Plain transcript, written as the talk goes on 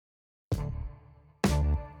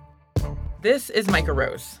This is Micah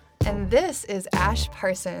Rose. And this is Ash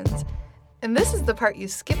Parsons. And this is the part you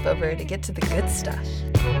skip over to get to the good stuff.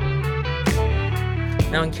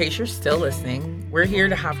 Now, in case you're still listening, we're here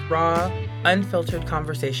to have raw, unfiltered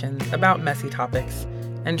conversations about messy topics.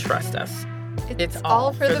 And trust us, it's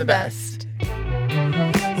all for the best.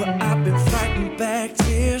 Well, I've been fighting back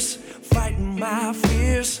tears, fighting my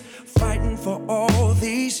fears, fighting for all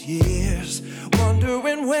these years,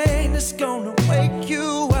 wondering when it's gonna wake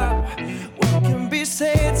you up. What can be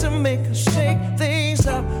said to make us shake things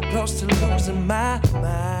up? Close to losing my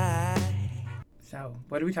mind. So,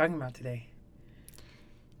 what are we talking about today?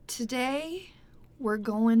 Today, we're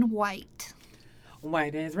going white.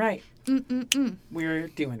 White is right. We're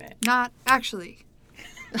doing it. Not actually.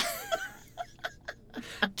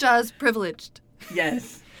 Just privileged.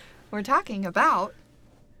 Yes. We're talking about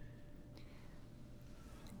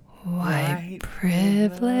white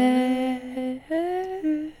privilege.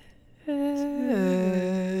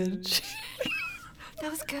 That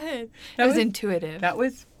was good. That was intuitive. That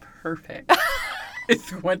was perfect.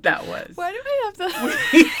 It's what that was. Why do I have the...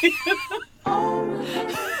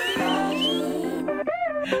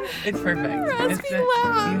 It's perfect. Raspy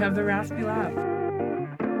laugh. You have the raspy laugh.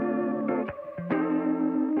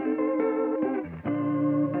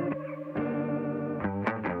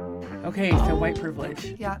 Okay, so white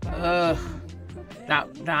privilege. Yeah. Ugh.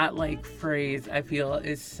 That like phrase I feel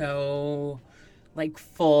is so like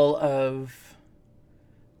full of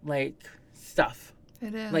like stuff.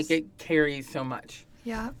 It is. Like it carries so much.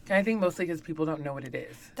 Yeah. I think mostly because people don't know what it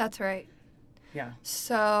is. That's right. Yeah.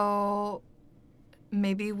 So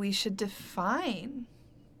maybe we should define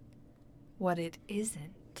what it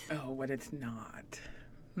isn't. Oh, what it's not.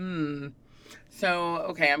 So,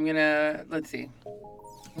 okay, let's see.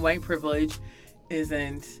 White privilege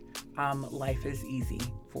isn't life is easy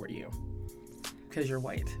for you because you're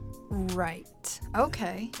white. Right.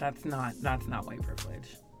 Okay. That's not white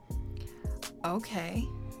privilege. Okay.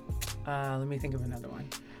 Let me think of another one.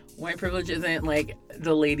 White privilege isn't like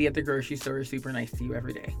the lady at the grocery store is super nice to you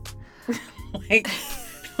every day. like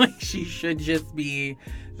she should just be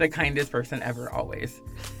the kindest person ever, always.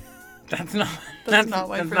 That's not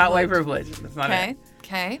white privilege. That's not it.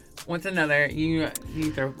 Okay. What's another? You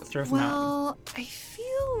throw some out. Well, I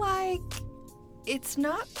feel like it's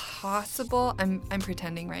not possible. I'm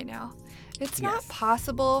pretending right now. It's not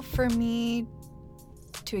possible for me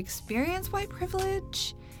to experience white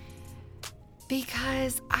privilege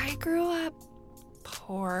because I grew up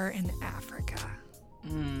poor in Africa.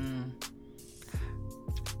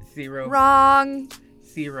 Zero. Wrong.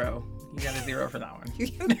 Zero. You got a zero for that one.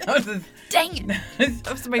 Dang it.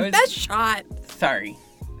 That was my best shot. Sorry.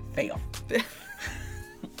 Fail.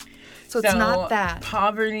 So it's not that.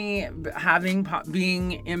 Poverty,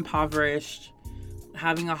 being impoverished,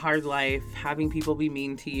 having a hard life, having people be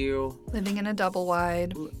mean to you. Living in a double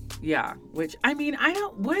wide. Yeah. Which, I mean,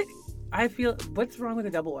 what's wrong with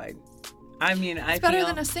a double wide? I mean, it's better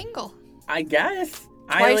than a single. I guess.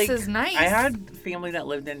 Twice as nice. I had family that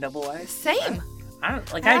lived in double wide. Same. I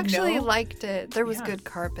actually liked it. There was good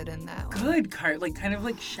carpet in that one. Good carpet, like kind of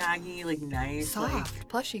like shaggy, like nice, soft, like,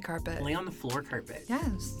 plushy carpet. Lay on the floor carpet.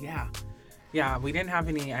 Yes. Yeah. Yeah, I didn't have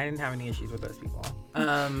any issues with those people.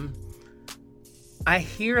 I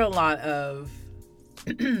hear a lot of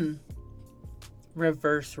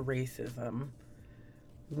reverse racism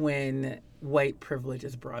when white privilege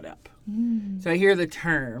is brought up. So I hear the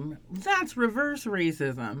term, that's reverse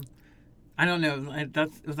racism. I don't know.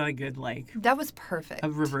 Was that a good, like... That was perfect. A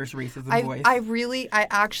reverse racism voice. I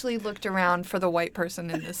actually looked around for the white person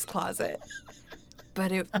in this closet.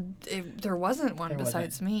 But there wasn't one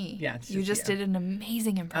besides me. Yeah, you just did an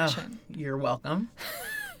amazing impression. You're welcome.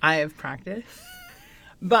 I have practiced.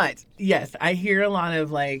 But, yes, I hear a lot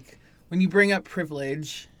of, like, when you bring up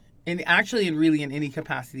privilege, and actually really in any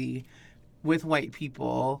capacity with white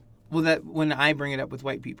people, when I bring it up with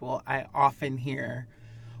white people, I often hear...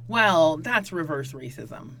 Well, that's reverse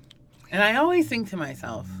racism. And I always think to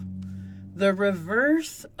myself, the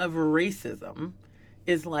reverse of racism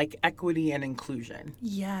is like equity and inclusion.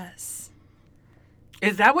 Yes.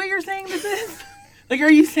 Is that what you're saying this is? Like,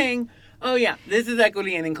 are you saying, oh yeah, this is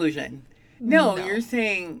equity and inclusion? No. You're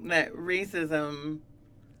saying that racism...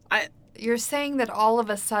 You're saying that all of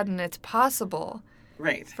a sudden it's possible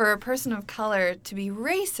for a person of color to be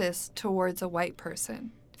racist towards a white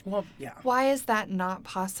person. Well, yeah. Why is that not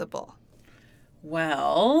possible?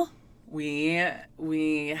 Well, we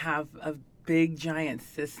have a big giant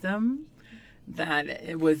system that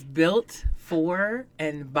it was built for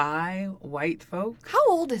and by white folk. How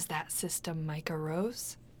old is that system, Micah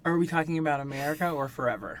Rose? Are we talking about America or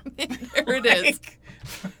forever? There it is.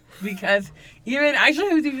 Because I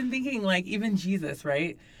was even thinking, like, even Jesus,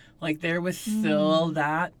 right? Like, there was still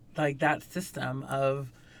that system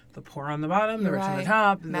of the poor on the bottom, the rich on the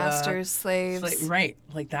top. Masters, slaves. Right.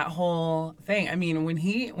 Like, that whole thing. I mean,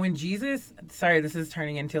 when Jesus, sorry, this is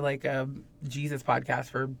turning into, like, a Jesus podcast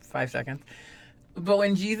for 5 seconds. But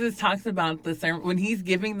when Jesus talks about the sermon, when he's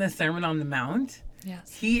giving the Sermon on the Mount,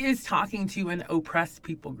 yes, he is talking to an oppressed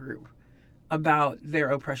people group about their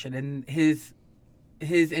oppression and his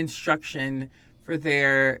instruction for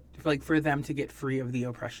them to get free of the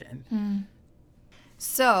oppression.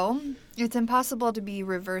 So it's impossible to be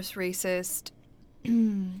reverse racist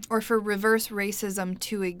or for reverse racism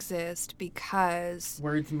to exist because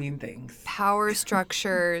Words mean things. power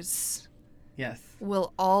structures Yes.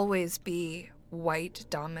 will always be white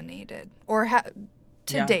dominated or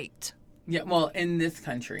to date Yeah, well, in this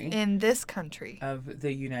country. in this country. Of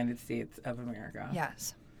the United States of America.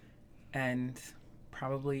 Yes. And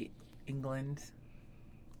probably England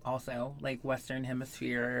also, like Western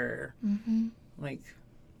Hemisphere, like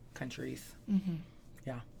countries.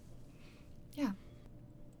 Yeah. Yeah.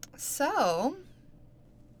 So,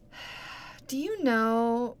 do you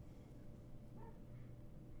know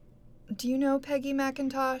Peggy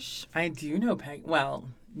McIntosh? I do know Peg. Well,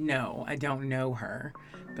 no, I don't know her,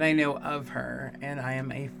 but I know of her, and I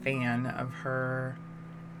am a fan of her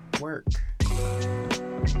work.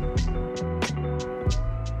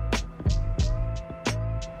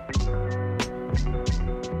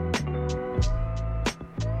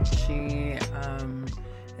 She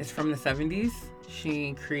is from the 70s.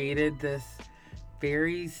 She created this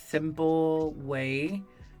very simple way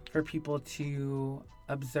for people to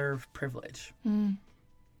observe privilege.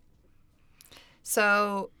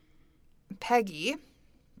 So, Peggy,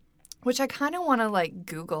 which I kind of want to like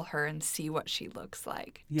Google her and see what she looks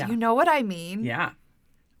like. Yeah. Do you know what I mean? Yeah,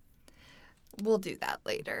 We'll do that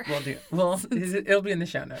later. we'll do. Well, it'll be in the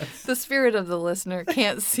show notes. The spirit of the listener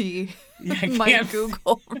can't see Yeah, my can't.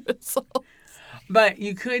 Google results. But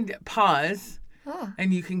you could pause Ah,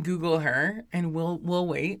 and you can Google her, and we'll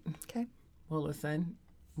wait. okay. We'll listen.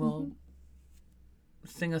 We'll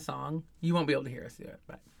sing a song. You won't be able to hear us do it,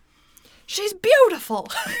 but She's beautiful.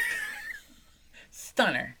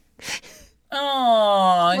 stunner.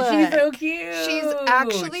 Oh, she's so Look, cute. She's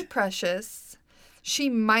actually precious. She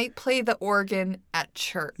might play the organ at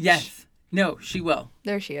church. Yes. No, she will.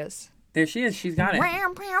 There she is. There she is. She's got it. I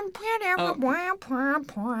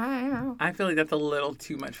feel like that's a little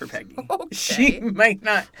too much for Peggy. Okay. She might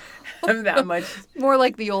not have that much. More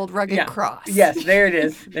like the old rugged cross. Yes, there it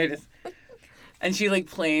is. There it is. And she like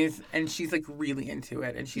plays, and she's like really into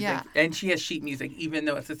it, and she's Yeah. like, and she has sheet music, even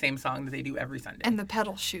though it's the same song that they do every Sunday. And the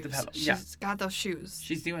pedal shoes. pedal, yeah. She's got those shoes.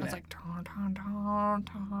 She's doing It's it. like ta ta ta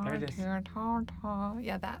ta There it is. ta ta ta.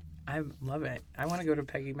 Yeah, that. I love it. I want to go to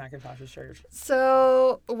Peggy McIntosh's church.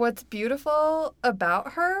 So, what's beautiful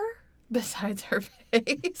about her, besides her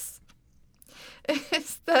face,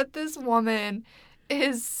 is that this woman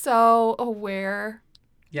is so aware.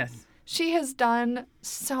 Yes. She has done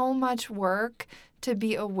so much work to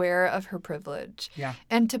be aware of her privilege Yeah.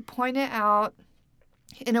 and to point it out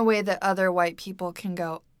in a way that other white people can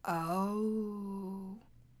go, oh,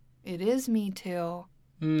 it is me too.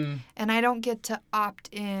 Mm. And I don't get to opt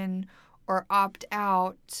in or opt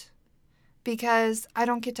out because I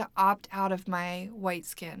don't get to opt out of my white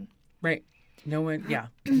skin. Right. No one. Yeah.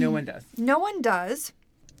 No one does. No one does.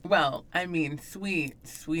 Well, I mean, sweet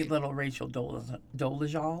little Rachel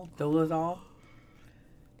Dolezal,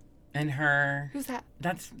 and her. Who's that?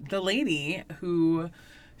 That's the lady who,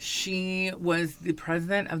 she was the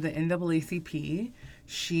president of the NAACP.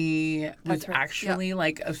 She was That's right. actually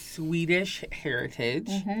like of Swedish heritage,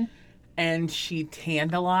 Mm-hmm. and she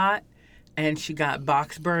tanned a lot, and she got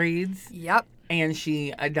box braids, Yep. and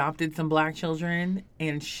she adopted some black children,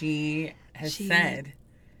 and she has said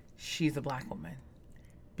she's a black woman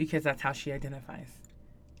because that's how she identifies.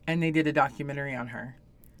 And they did a documentary on her.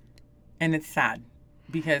 And it's sad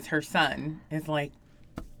because her son is like,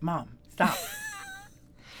 Mom, stop.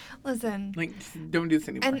 Listen. Like, don't do this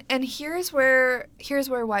anymore. And here's where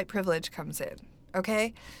white privilege comes in,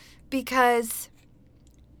 okay? Because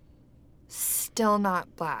still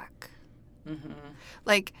not black. Mm-hmm.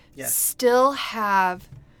 Like, Yes. still have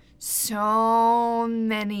so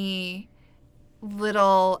many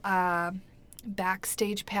little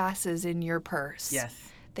backstage passes in your purse Yes.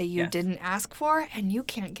 that you Yes. didn't ask for and you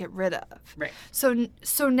can't get rid of. Right. So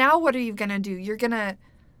now what are you going to do? You're going to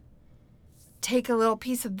take a little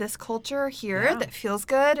piece of this culture here Yeah. that feels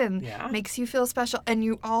good and Yeah. makes you feel special. And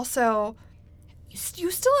you also,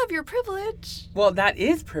 you still have your privilege. Well, that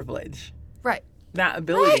is privilege. Right. that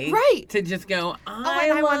ability Right. to just go, and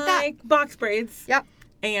I I want that. like box braids. Yep.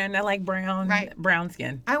 And I like brown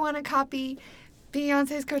skin. I want to copy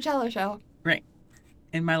Beyonce's Coachella show. Right.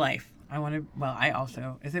 In my life. I want to, well, I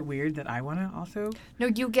also, is it weird that I want to also No,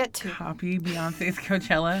 you get to. copy Beyonce's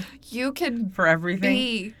Coachella You can for everything?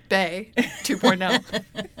 be Bay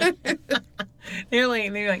 2.0. They're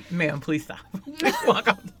like, ma'am, please stop. Just walk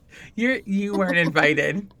off. You weren't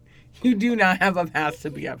invited. You do not have a pass to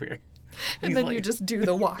be up here. And then you just do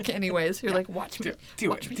the walk anyways. You're like, watch me.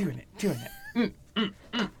 Doing it.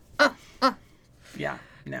 Yeah,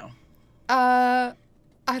 no. I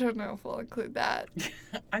don't know if we'll include that.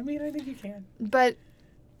 I mean, I think you can. But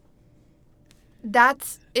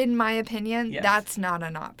that's, in my opinion, Yes. that's not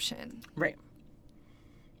an option. Right.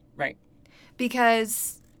 Right.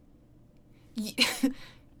 Because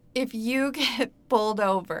if you get pulled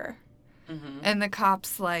over Mm-hmm. and the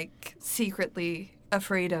cop's like secretly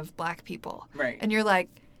afraid of black people, Right. and you're like,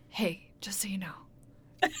 hey, just so you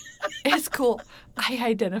know, it's cool. I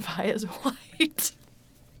identify as white.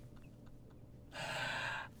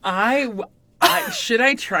 I should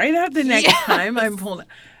I try that the next Yes. time I'm pulled?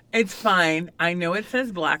 It's fine. I know it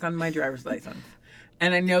says black on my driver's license,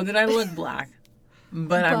 and I know that I look black,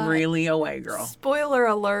 but I'm But- really a white girl. Spoiler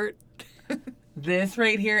alert. This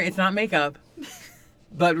right here, it's not makeup,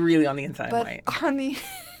 but really on the inside I'm But white. on the,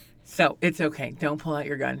 So it's okay. Don't pull out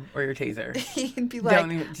your gun or your taser. he'd be like,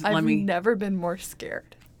 Don't even- just I've let me- never been more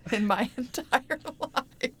scared in my entire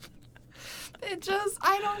life.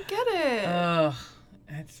 I don't get it. Ugh,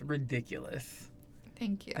 that's ridiculous.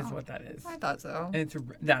 Thank you. Is what that is. I thought so.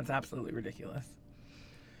 That's absolutely ridiculous.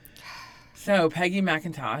 So Peggy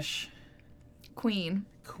McIntosh, Queen,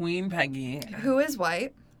 Queen Peggy, who is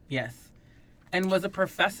white. yes, and was a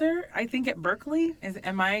professor, I think, at Berkeley.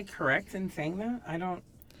 Am I correct in saying that? I'm I not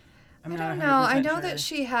don't 100% know. I know sure. that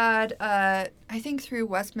she had, I think through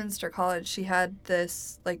Westminster College, she had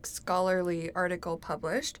this like scholarly article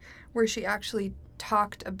published where she actually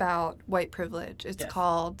talked about white privilege. It's Yes.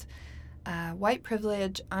 called White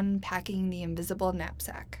Privilege: Unpacking the Invisible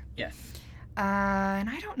Knapsack. Yes, And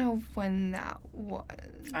I don't know when that was.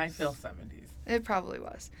 I feel 70s. It probably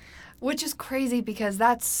was. Which is crazy because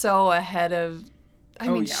that's so ahead of, I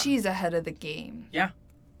Oh, mean, yeah. she's ahead of the game. Yeah.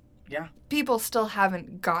 People still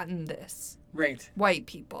haven't gotten this. Right. White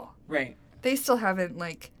people. Right. They still haven't,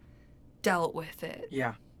 like, dealt with it.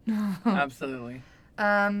 Yeah. Absolutely.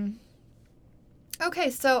 Okay,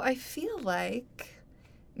 so I feel like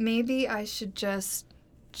maybe I should just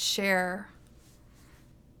share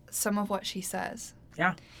some of what she says.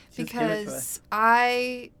 Yeah. Just give it to us. Because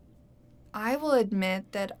I will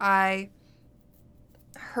admit that I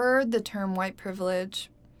heard the term white privilege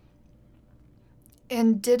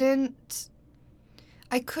and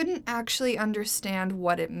I couldn't actually understand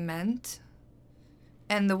what it meant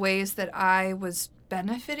and the ways that I was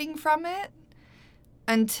benefiting from it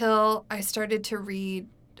until I started to read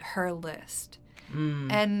her list.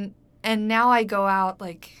 Mm. And now I go out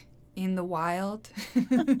like in the wild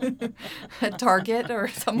at Target or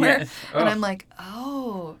somewhere Yes. and Ugh. I'm like,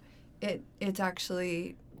 oh,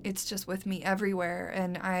 it's just with me everywhere,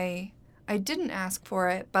 and I didn't ask for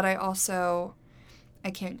it, but I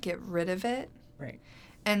can't get rid of it. Right.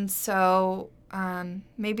 And so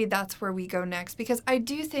maybe that's where we go next, because I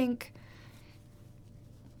think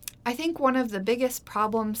one of the biggest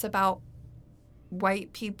problems about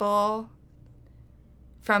white people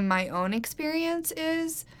from my own experience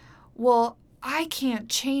is, well, I can't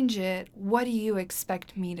change it. What do you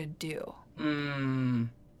expect me to do? Mm.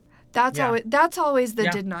 That's Yeah. always the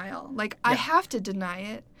Yeah. denial. Like, I Yeah. have to deny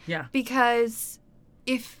it Yeah. because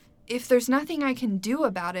if there's nothing I can do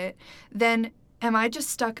about it, then am I just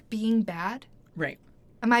stuck being bad? Right.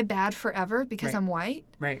 Am I bad forever because Right. I'm white?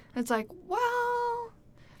 Right. It's like, well,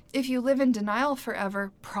 if you live in denial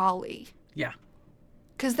forever, probably. Yeah.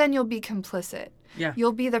 Because then you'll be complicit. Yeah.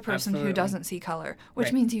 You'll be the person Absolutely. who doesn't see color, which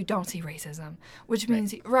Right. means you don't see racism, which Right.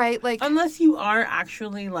 means, right? Like, Unless you are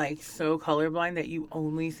actually like so colorblind that you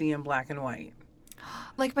only see in black and white.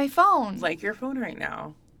 like my phone. Like your phone right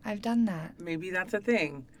now. I've done that. Maybe that's a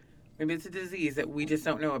thing. Maybe it's a disease that we just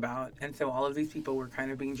don't know about. And so all of these people were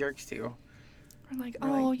kind of being jerks to. We're like, We're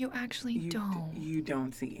like, oh, you actually don't. You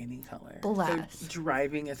don't see any color. Bless. So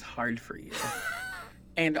driving is hard for you.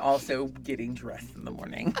 And also getting dressed in the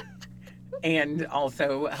morning. And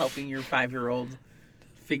also helping your 5-year-old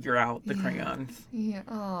figure out the crayons. Yeah.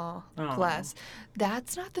 Oh, Aw. bless.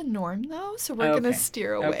 That's not the norm, though, so we're going to Okay.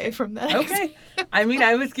 steer away Okay. from that. Okay. I mean,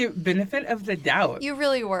 I was give benefit of the doubt. You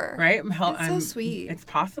really were. Right? It's so I'm- sweet. It's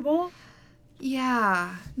possible.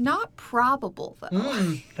 Yeah, not probable,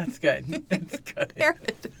 though. That's good. That's good. There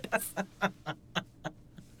it is.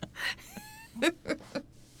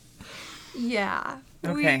 Yeah.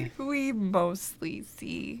 Okay. We mostly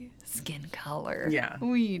see skin color. Yeah.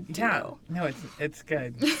 We do. Yeah. No, it's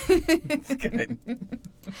good. It's good.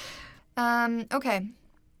 Okay.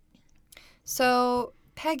 So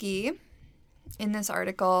Peggy, in this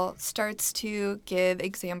article, starts to give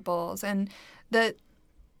examples, and the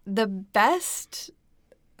best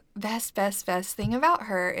thing about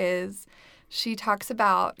her is she talks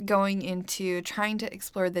about going into trying to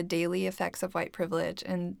explore the daily effects of white privilege,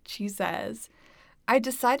 and she says, I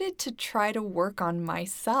decided to try to work on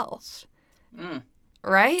myself.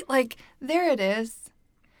 Right? Like, there it is.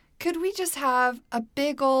 Could we just have a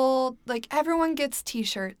big old, like, everyone gets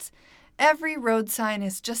t-shirts. Every road sign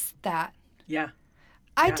is just that. Yeah.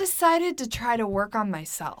 I decided to try to work on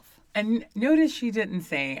myself. And notice she didn't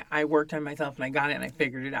say, I worked on myself and I got it and I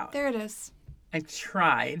figured it out. There it is. I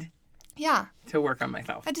tried to work on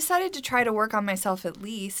myself. I decided to try to work on myself at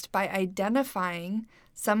least by identifying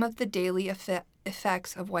some of the daily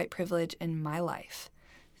effects of white privilege in my life.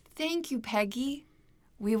 Thank you, Peggy.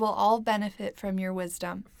 We will all benefit from your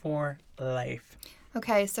wisdom. For life.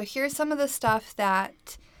 Okay, so here's some of the stuff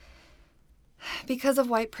that, because of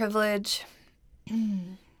white privilege,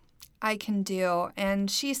 I can do.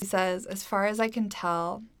 And she says, as far as I can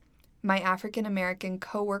tell, my African American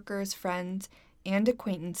coworkers, friends, and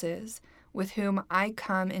acquaintances with whom I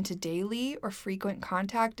come into daily or frequent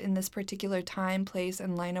contact in this particular time, place,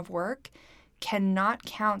 and line of work cannot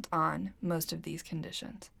count on most of these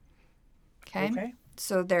conditions. Okay?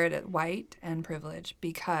 So there it is, white and privilege,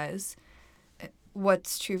 because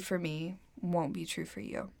what's true for me won't be true for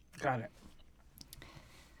you. Got it.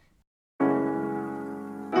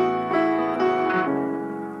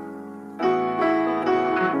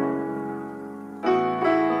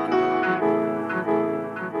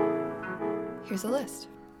 Here's a list.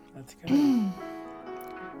 That's good.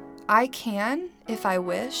 I can, if I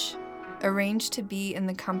wish, arrange to be in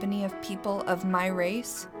the company of people of my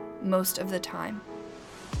race most of the time.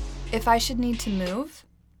 If I should need to move,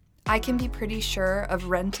 I can be pretty sure of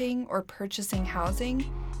renting or purchasing housing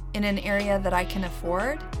in an area that I can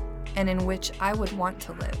afford and in which I would want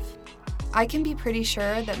to live. I can be pretty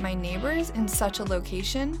sure that my neighbors in such a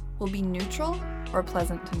location will be neutral or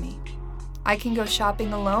pleasant to me. I can go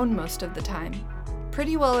shopping alone most of the time,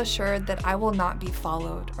 pretty well assured that I will not be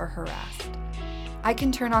followed or harassed. I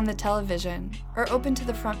can turn on the television or open to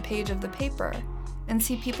the front page of the paper and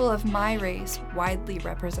see people of my race widely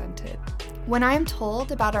represented. When I am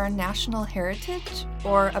told about our national heritage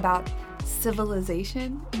or about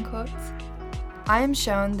civilization, in quotes, I am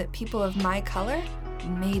shown that people of my color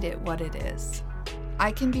made it what it is.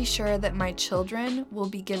 I can be sure that my children will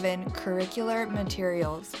be given curricular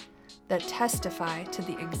materials that testify to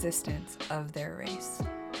the existence of their race.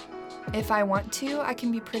 If I want to, I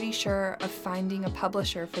can be pretty sure of finding a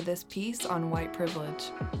publisher for this piece on white privilege.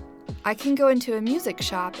 I can go into a music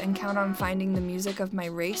shop and count on finding the music of my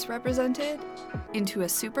race represented, into a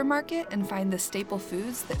supermarket and find the staple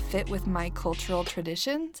foods that fit with my cultural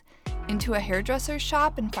traditions, into a hairdresser's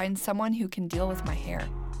shop and find someone who can deal with my hair.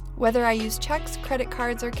 Whether I use checks, credit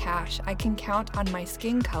cards, or cash, I can count on my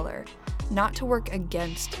skin color not to work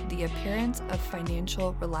against the appearance of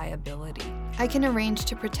financial reliability. I can arrange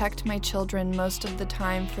to protect my children most of the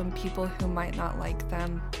time from people who might not like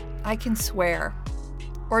them. I can swear,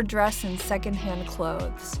 or dress in secondhand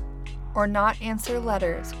clothes, or not answer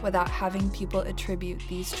letters without having people attribute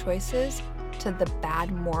these choices to the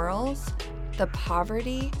bad morals, the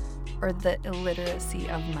poverty, or the illiteracy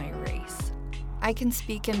of my race. I can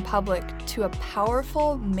speak in public to a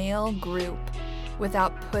powerful male group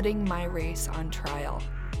without putting my race on trial.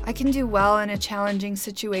 I can do well in a challenging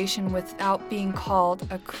situation without being called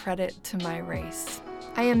a credit to my race.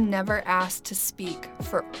 I am never asked to speak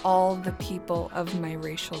for all the people of my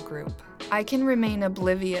racial group. I can remain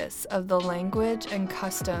oblivious of the language and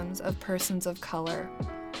customs of persons of color,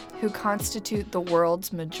 who constitute the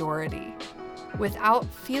world's majority, without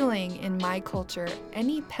feeling in my culture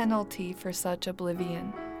any penalty for such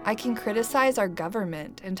oblivion. I can criticize our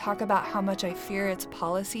government and talk about how much I fear its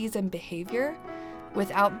policies and behavior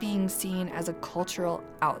without being seen as a cultural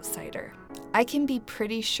outsider. I can be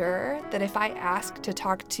pretty sure that if I ask to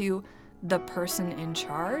talk to the person in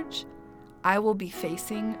charge, I will be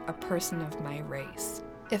facing a person of my race.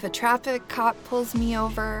 If a traffic cop pulls me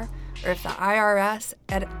over, or if the IRS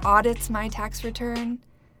audits my tax return,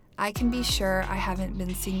 I can be sure I haven't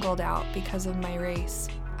been singled out because of my race.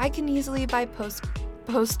 I can easily buy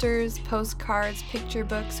posters, postcards, picture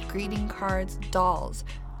books, greeting cards, dolls,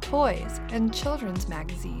 toys, and children's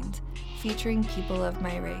magazines featuring people of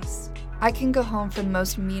my race. I can go home from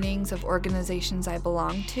most meetings of organizations I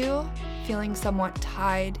belong to feeling somewhat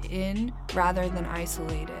tied in rather than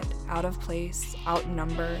isolated, out of place,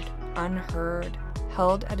 outnumbered, unheard,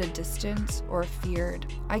 held at a distance, or feared.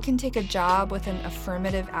 I can take a job with an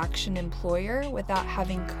affirmative action employer without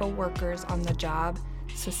having coworkers on the job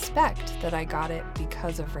suspect that I got it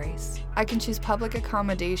because of race. I can choose public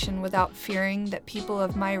accommodation without fearing that people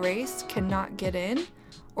of my race cannot get in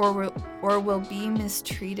or will be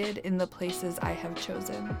mistreated in the places I have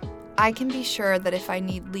chosen. I can be sure that if I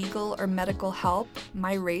need legal or medical help,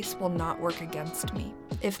 my race will not work against me.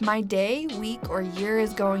 If my day, week, or year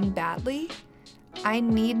is going badly, I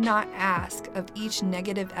need not ask of each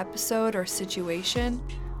negative episode or situation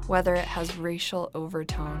whether it has racial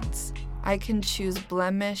overtones. I can choose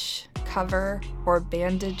blemish, cover, or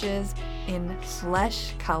bandages in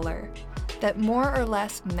flesh color that more or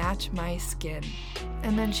less match my skin.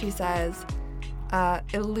 And then she says,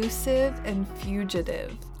 elusive and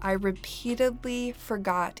fugitive. I repeatedly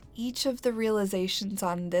forgot each of the realizations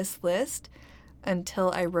on this list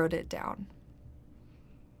until I wrote it down.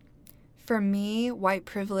 For me, white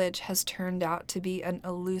privilege has turned out to be an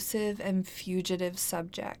elusive and fugitive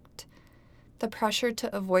subject. The pressure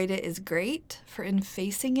to avoid it is great, for in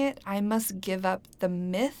facing it, I must give up the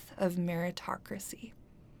myth of meritocracy.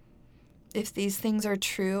 If these things are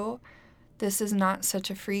true, this is not such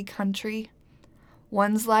a free country.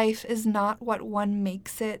 One's life is not what one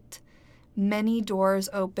makes it. Many doors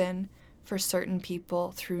open for certain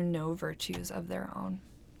people through no virtues of their own.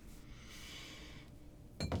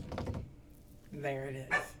 There it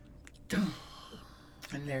is.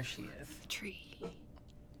 And there she is. Tree.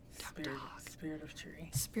 Spirit of tree.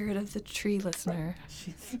 Spirit of the tree, listener.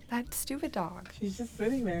 She's That stupid dog. just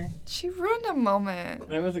sitting there. She ruined a moment.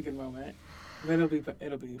 That was a good moment. But it'll be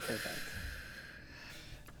perfect.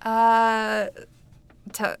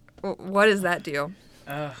 What does that do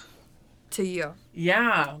Ugh. to you?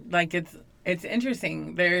 Yeah, like it's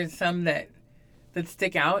interesting. There's some that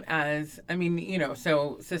stick out as, I mean, you know,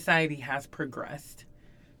 so society has progressed,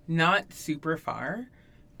 not super far,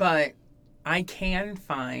 but I can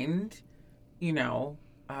find, you know,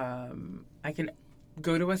 I can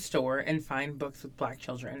go to a store and find books with Black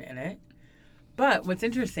children in it. But what's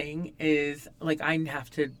interesting is, like, I have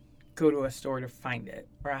to go to a store to find it,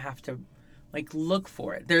 or I have to, like, look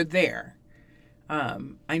for it. They're there.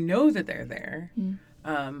 I know that they're there.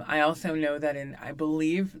 I also know that I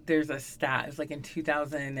believe there's a stat, it's like in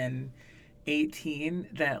 2018,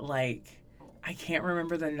 that, like, I can't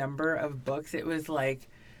remember the number of books. It was like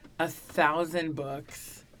 1,000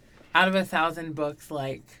 books. Out of 1,000 books,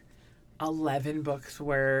 like 11 books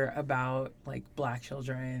were about, like, Black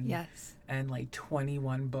children. Yes. And like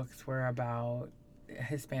 21 books were about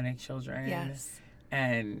Hispanic children. Yes.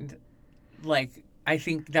 And, like, I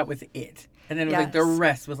think that was it. And then it was Yes. like the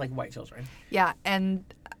rest was like white children. Yeah, and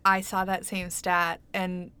I saw that same stat,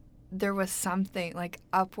 and there was something like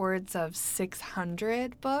upwards of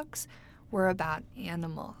 600 books were about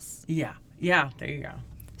animals. Yeah. Yeah. There you go.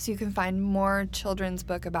 So you can find more children's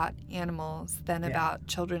book about animals than about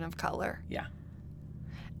children of color. Yeah.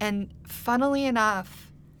 And funnily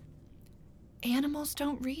enough, animals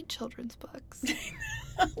don't read children's books.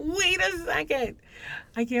 Wait a second.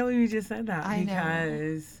 I can't believe you just said that. I know.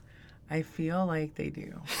 Because I feel like they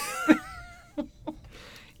do.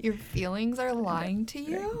 Your feelings are lying to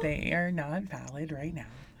you? They are not valid right now.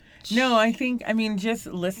 No, I think, I mean, just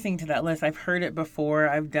listening to that list, I've heard it before.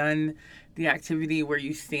 I've done the activity where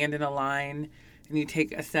you stand in a line and you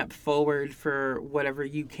take a step forward for whatever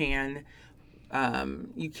you can do.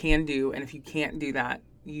 And if you can't do that,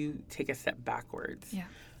 you take a step backwards. Yeah.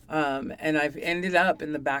 And I've ended up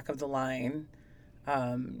in the back of the line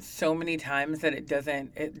so many times that it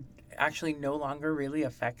actually no longer really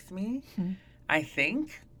affects me, I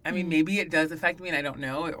think. I mean, maybe it does affect me and I don't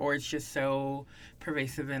know, or it's just so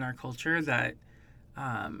pervasive in our culture that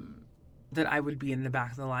that I would be in the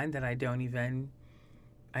back of the line that I don't even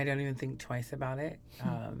think twice about it.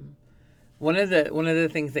 One of the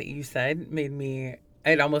things that you said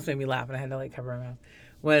it almost made me laugh and I had to, like, cover my mouth,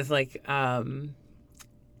 was like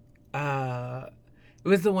it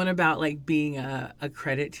was the one about, like, being a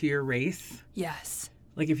credit to your race. Yes.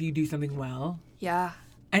 Like, if you do something well. Yeah.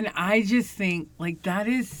 And I just think, like, that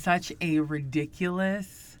is such a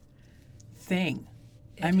ridiculous thing.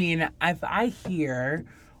 I mean, if I hear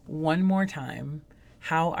one more time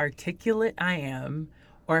how articulate I am,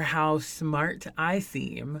 or how smart I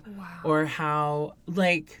seem, Wow. or how,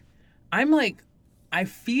 like, I'm like, I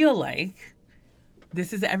feel like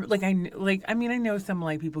this is like I mean I know some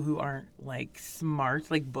like people who aren't like smart,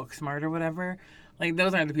 like book smart or whatever. Like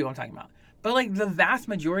those aren't the people I'm talking about. But like the vast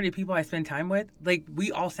majority of people I spend time with, like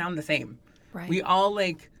we all sound the same. Right. We all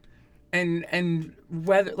like and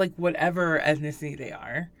whether like whatever ethnicity they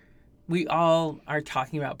are, we all are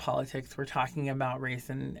talking about politics. We're talking about race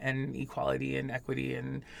and equality and equity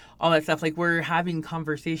and all that stuff. Like we're having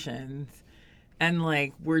conversations and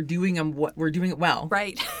like we're doing it well.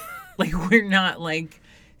 Right. Like we're not like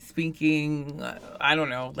speaking, I don't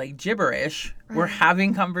know, like gibberish. Right. We're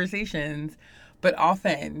having conversations, but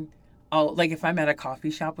often I'll like if I'm at a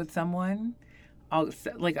coffee shop with someone, I'll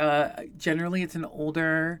like generally it's an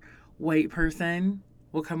older white person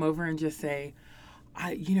will come over and just say,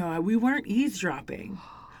 we weren't eavesdropping,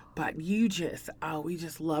 but we just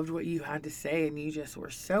loved what you had to say, and you just were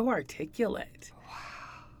so articulate.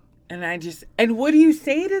 Wow. And what do you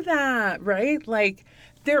say to that, right? Like,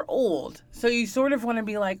 they're old, so you sort of want to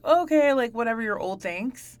be like, okay, like whatever your old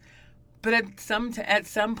thinks, but at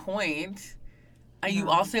some point, you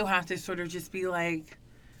also have to sort of just be like,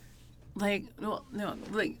 no,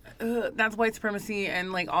 like that's white supremacy,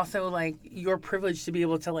 and like also like you're privileged to be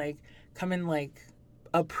able to like come and like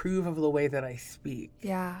approve of the way that I speak.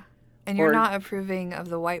 Yeah. And you're not approving of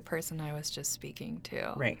the white person I was just speaking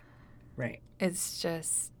to. Right. It's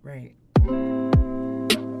just... Right.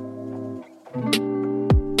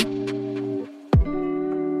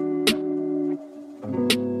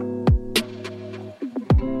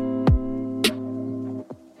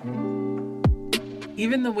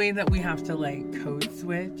 Even the way that we have to like code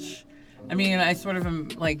switch. I mean, I sort of am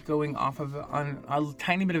like going off of on a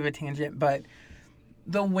tiny bit of a tangent, but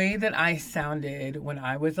the way that I sounded when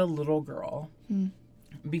I was a little girl,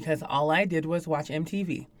 because all I did was watch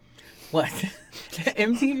MTV. What?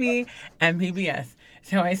 MTV and PBS.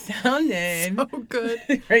 So I sounded... So good.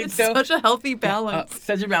 Right? It's such a healthy balance.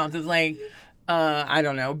 Such a balance. It's like, I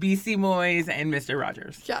don't know, BC Boys and Mr.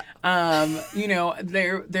 Rogers. Yeah.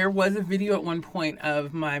 There was a video at one point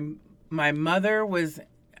of my mother was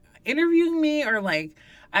interviewing me or like...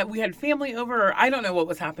 we had family over, or I don't know what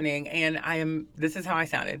was happening, and this is how I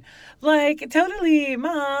sounded. Like, totally,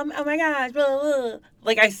 Mom, oh my gosh, blah, blah.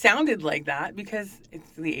 Like, I sounded like that because it's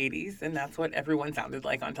the 80s, and that's what everyone sounded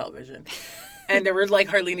like on television. And there were, like,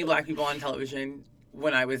 hardly any black people on television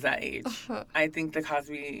when I was that age. I think The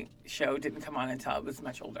Cosby Show didn't come on until I was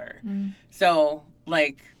much older. So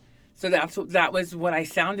that was what I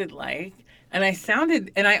sounded like. And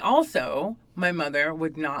I also, my mother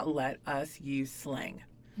would not let us use slang.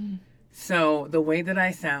 So the way that I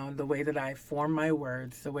sound, the way that I form my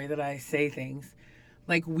words, the way that I say things,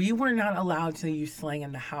 like we were not allowed to use slang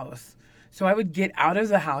in the house. So I would get out of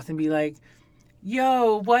the house and be like,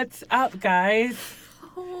 yo, what's up, guys?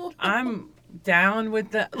 I'm down with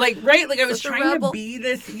the, like, right? Like I was trying to be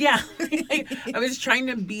this, I was trying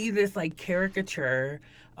to be this like caricature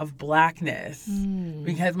of blackness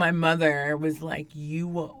because my mother was like, she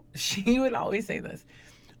would always say this.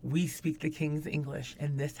 We speak the King's English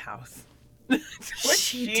in this house. That's what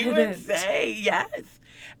she would say, yes.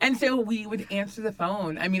 And so we would answer the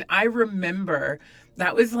phone. I mean, I remember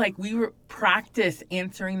that was like we were practice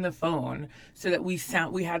answering the phone so that we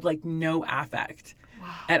had like no affect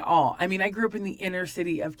at all. I mean, I grew up in the inner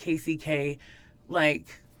city of KCK. Like,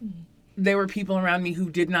 there were people around me who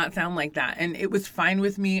did not sound like that. And it was fine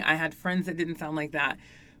with me. I had friends that didn't sound like that.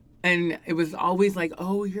 And it was always like,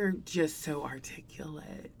 oh, you're just so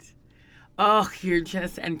articulate. Oh,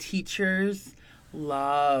 and teachers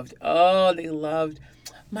loved,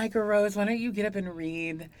 Micah Rose, why don't you get up and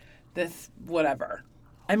read this, whatever.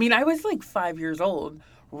 I mean, I was like 5 years old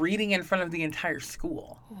reading in front of the entire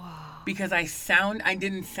school. Wow. Because I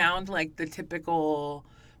didn't sound like the typical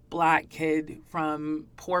poor black kid from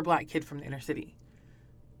the inner city.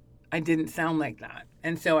 I didn't sound like that.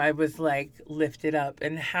 And so I was like lifted up.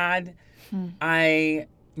 And had I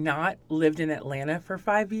not lived in Atlanta for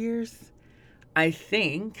 5 years, I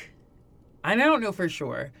think, and I don't know for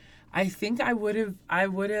sure, I think I would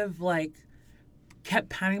have like kept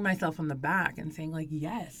patting myself on the back and saying like,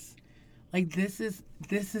 yes, like this is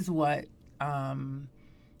what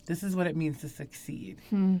it means to succeed.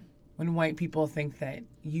 When white people think that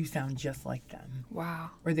you sound just like them. Wow.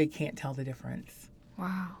 Or they can't tell the difference.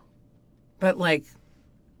 Wow. But like,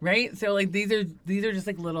 right? So like these are just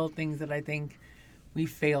like little things that I think we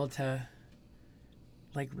fail to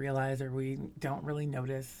like realize, or we don't really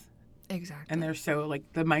notice. Exactly. And they're so like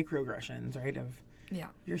the microaggressions, right? Of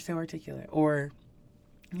you're so articulate, or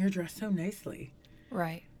you're dressed so nicely.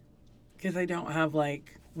 Right. Because I don't have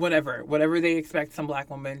like whatever they expect some black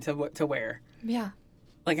woman to wear. Yeah.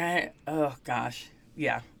 Like oh gosh,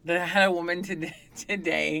 yeah. I had a woman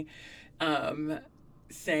today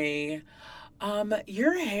say,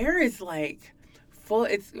 your hair is like full.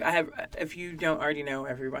 If you don't already know,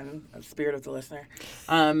 everyone, spirit of the listener,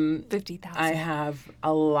 50,000. I have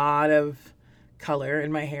a lot of color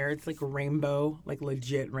in my hair. It's like rainbow, like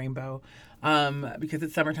legit rainbow, because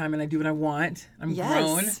it's summertime and I do what I want. I'm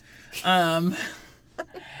grown.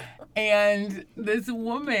 And this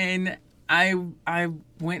woman, I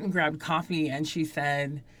went and grabbed coffee, and she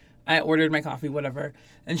said, I ordered my coffee, whatever,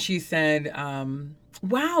 and she said,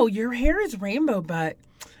 wow, your hair is rainbow, but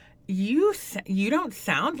you don't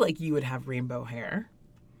sound like you would have rainbow hair.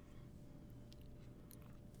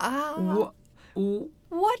 What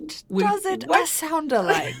does it sound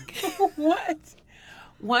like?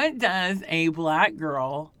 What does a black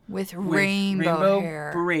girl with rainbow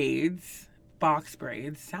hair braids, box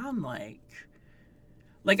braids, sound like?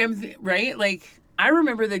 Like right? Like I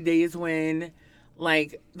remember the days when,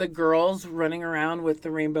 like, the girls running around with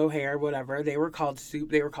the rainbow hair, whatever, they were called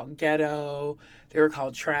soup, they were called ghetto, they were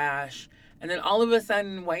called trash. And then all of a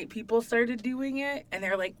sudden, white people started doing it, and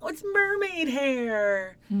they're like, "What's mermaid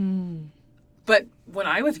hair?" But when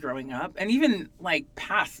I was growing up, and even like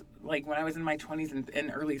past, like when I was in my 20s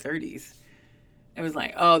and early 30s, it was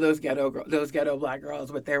like, "Oh, those ghetto black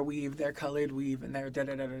girls with their weave, their colored weave, and their da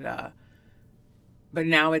da da da da." But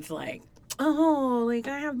now it's like, oh, like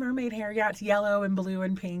I have mermaid hair. Yeah, it's yellow and blue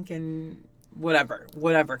and pink and whatever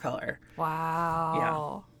color.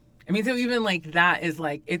 Wow. Yeah. I mean, so even like that is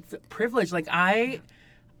like, it's privilege. Like I'm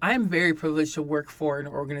very privileged to work for an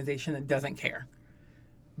organization that doesn't care.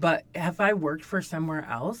 But if I worked for somewhere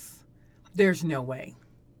else, there's no way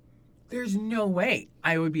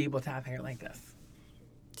I would be able to have hair like this.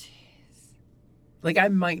 Jeez. Like I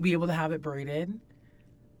might be able to have it braided,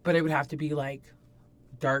 but it would have to be like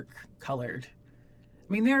dark colored.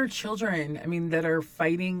 I mean, there are children, that are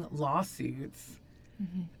fighting lawsuits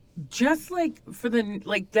just like for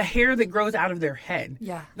the hair that grows out of their head.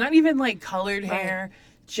 Yeah. Not even like colored hair,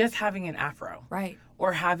 just having an afro. Right.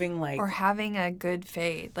 Or having a good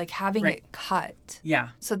fade, like having it cut. Yeah.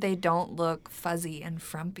 So they don't look fuzzy and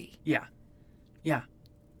frumpy. Yeah. Yeah.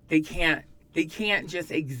 They can't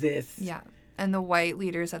just exist. Yeah. And the white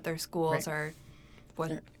leaders at their schools are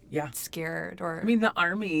scared or the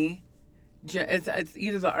Army, it's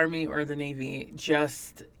either the Army or the Navy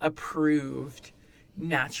just approved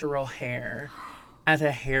natural hair as a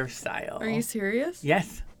hairstyle. Are you serious?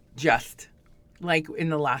 Yes. Just like in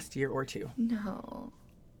the last year or two. No.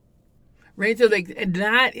 Right? So like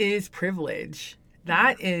that is privilege.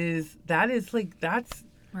 That's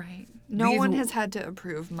right. No one has had to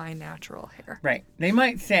approve my natural hair. Right. They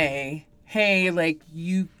might say, hey, like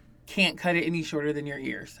you can't cut it any shorter than your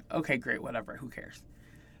ears. Okay, great, whatever, who cares?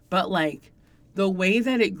 But like the way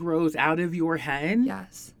that it grows out of your head,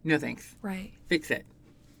 yes. No thanks. Right. Fix it.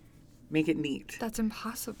 Make it neat. That's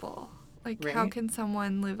impossible. Like right? How can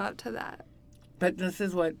someone live up to that? But this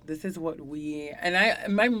is what we, and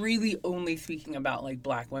I'm really only speaking about like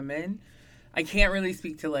black women. I can't really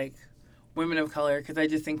speak to like women of color because I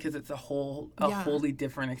just think because it's a wholly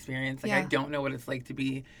different experience. Like I don't know what it's like to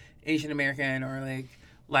be Asian American or like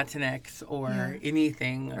Latinx or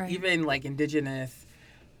anything, even like indigenous.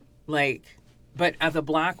 Like, but as a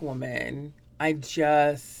black woman, I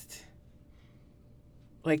just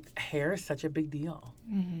like hair is such a big deal.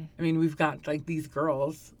 Mm-hmm. We've got like these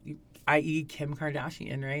girls, i.e. Kim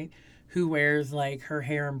Kardashian, right? Who wears like her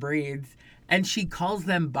hair in braids and she calls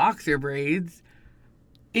them boxer braids.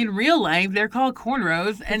 In real life, they're called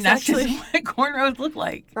cornrows, and that's just what cornrows look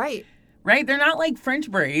like. Right. Right? They're not like French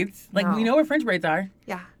braids. Like, we know what French braids are.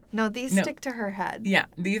 Yeah. No, these stick to her head. Yeah.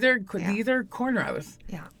 These are cornrows.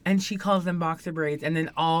 Yeah. And she calls them boxer braids. And then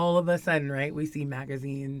all of a sudden, right, we see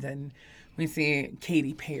magazines and we see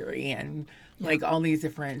Katy Perry and like all these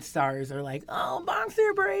different stars are like, oh,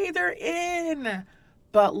 boxer braids are in.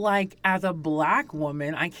 But like as a black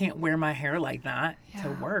woman, I can't wear my hair like that to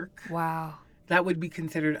work. Wow. That would be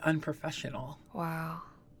considered unprofessional. Wow.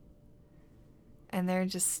 And they're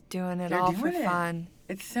just doing it all for fun.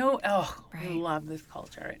 It's so, I love this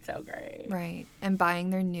culture. It's so great. Right. And buying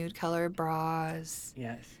their nude color bras.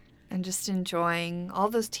 Yes. And just enjoying all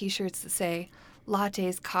those t-shirts that say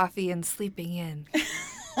lattes, coffee, and sleeping in.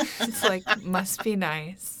 It's like, must be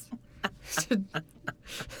nice.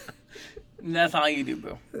 That's all you do,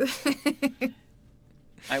 boo.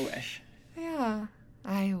 I wish. Yeah,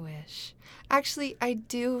 I wish. Actually, I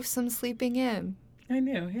do some sleeping in. I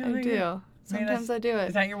do. Yeah, I do. Sometimes I do it.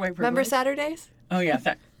 Is that your white privilege? Remember Saturdays? Oh, yeah.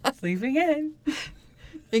 Sleeping in.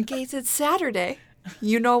 In case it's Saturday,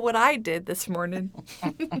 you know what I did this morning.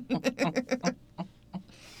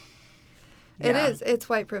 It Yeah. is. It's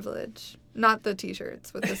white privilege. Not the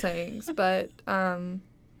T-shirts with the sayings, but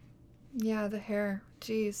yeah, the hair.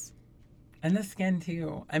 Jeez. And the skin,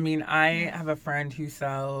 too. I mean, I have a friend who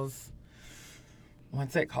sells,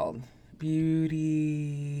 what's it called?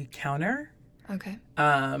 Beauty Counter. Okay.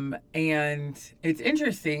 And it's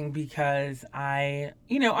interesting because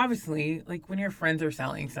obviously, like, when your friends are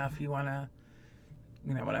selling stuff, you want to,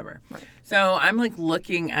 whatever. Right. So I'm, like,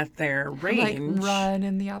 looking at their range. Like, run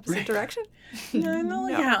in the opposite direction? No,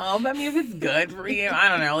 help. I mean, if it's good for you, I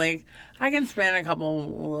don't know. Like, I can spend a couple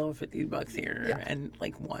little $50 here and,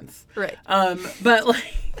 like, once. Right. But,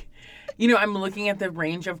 like, I'm looking at the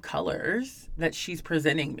range of colors that she's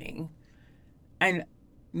presenting me. And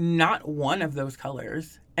not one of those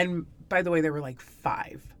colors. And, by the way, there were, like,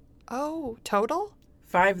 5. Oh, total?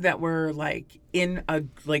 5 that were, like, in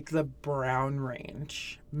the brown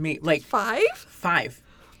range. Like 5? 5.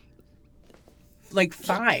 Like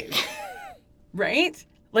 5. Right?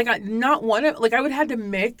 Like, not one of, like, I would have to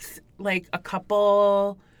mix, like, a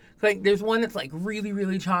couple, like, there's one that's, like, really,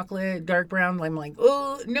 really chocolate, dark brown. I'm like,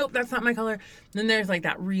 oh, nope, that's not my color. Then there's, like,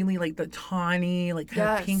 that really, like, the tawny, like,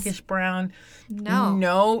 kind of pinkish brown.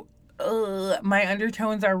 No. My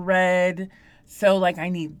undertones are red. So, like, I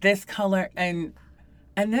need this color. And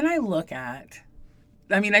then I look at,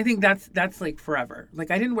 I mean, I think that's like forever.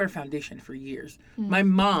 Like, I didn't wear foundation for years. My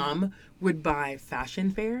mom would buy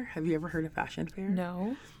Fashion Fair. Have you ever heard of Fashion Fair?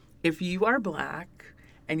 No. If you are Black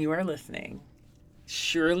and you are listening,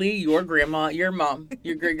 surely your grandma, your mom,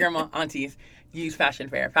 your great grandma, aunties use Fashion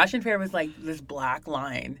Fair. Fashion Fair was like this black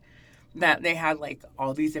line that they had like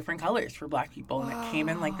all these different colors for Black people. And it came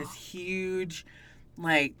in like this huge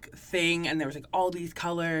like thing, and there was like all these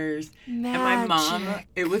colors. Magic. And my mom,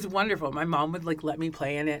 it was wonderful. My mom would like let me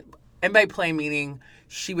play in it. And by play meaning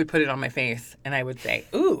she would put it on my face and I would say,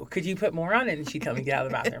 ooh, could you put more on it? And she'd tell me to get out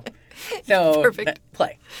of the bathroom. So Perfect.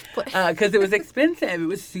 Play. Because it was expensive. It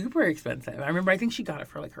was super expensive. I remember I think she got it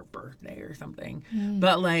for like her birthday or something.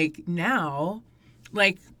 But like now,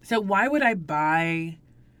 like, so why would I buy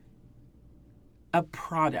a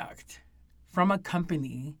product from a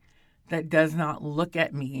company that does not look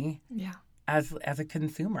at me as a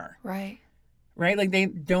consumer? Right? Like, they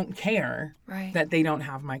don't care that they don't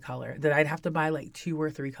have my color. That I'd have to buy, like, 2 or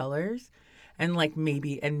 3 colors and, like,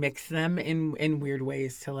 maybe, and mix them in weird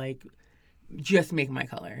ways to, like, just make my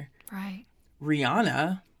color. Right.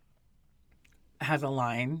 Rihanna has a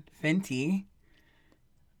line, Fenty.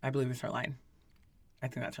 I believe it's her line. I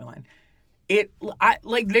think that's her line.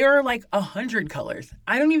 There are, like, 100 colors.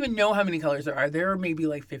 I don't even know how many colors there are. There are maybe,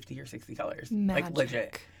 like, 50 or 60 colors. Magic. Like,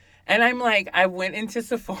 legit. And I'm like, I went into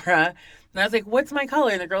Sephora and I was like, what's my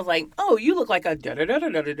color? And the girl's like, oh, you look like a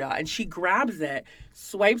da-da-da-da-da-da. And she grabs it,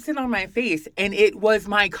 swipes it on my face, and it was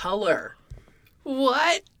my color.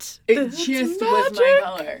 What? It just was my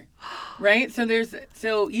color. Right?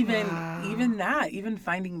 So even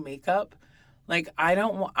finding makeup, like,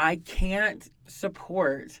 I can't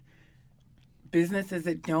support businesses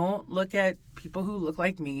that don't look at people who look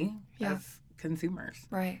like me as consumers.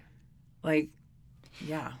 Right. Like,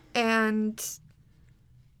 yeah. And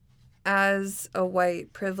as a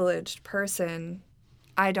white privileged person,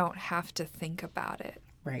 I don't have to think about it.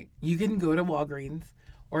 Right. You can go to Walgreens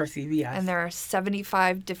or CVS. And there are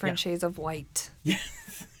 75 different shades of white.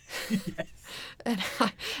 Yes. Yes.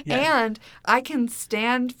 And I can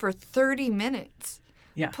stand for 30 minutes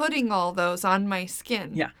putting all those on my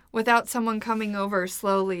skin without someone coming over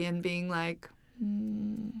slowly and being like,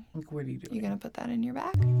 Like, what are you doing? You going to put that in your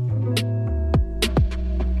bag?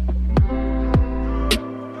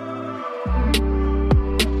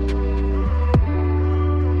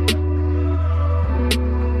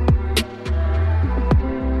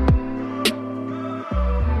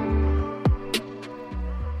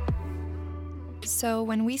 So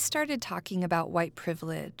when we started talking about white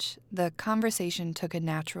privilege, the conversation took a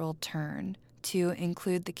natural turn to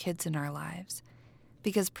include the kids in our lives.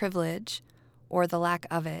 Because privilege, or the lack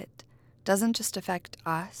of it, doesn't just affect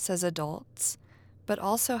us as adults, but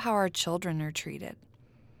also how our children are treated.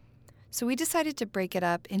 So we decided to break it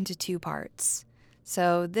up into 2 parts.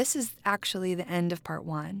 So this is actually the end of part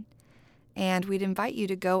 1. And we'd invite you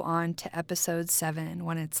to go on to episode 7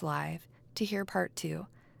 when it's live to hear part 2.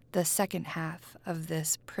 The second half of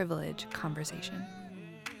this privilege conversation.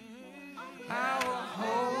 I will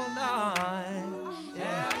hold on,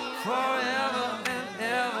 forever and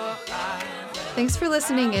ever. Thanks for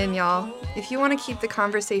listening in, y'all. If you want to keep the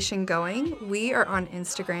conversation going, we are on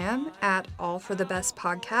Instagram at All for the Best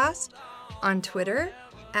Podcast, on Twitter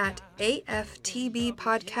at AFTB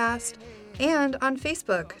Podcast, and on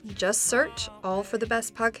Facebook. Just search All for the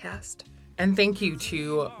Best Podcast. And thank you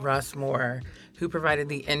to Russ Moore, who provided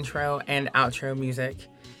the intro and outro music.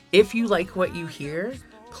 If you like what you hear,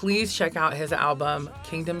 please check out his album,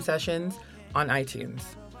 Kingdom Sessions, on iTunes.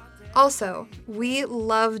 Also, we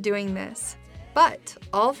love doing this, but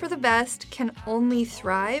All for the Best can only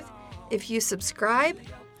thrive if you subscribe,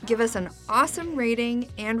 give us an awesome rating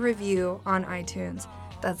and review on iTunes.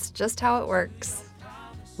 That's just how it works.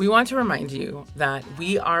 We want to remind you that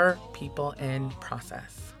we are people in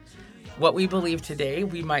process. What we believe today,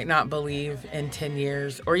 we might not believe in 10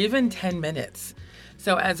 years or even 10 minutes.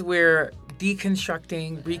 So as we're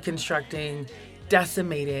deconstructing, reconstructing,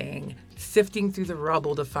 decimating, sifting through the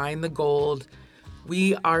rubble to find the gold,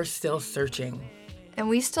 we are still searching. And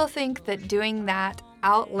we still think that doing that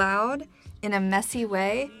out loud in a messy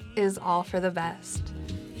way is all for the best.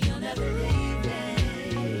 You'll never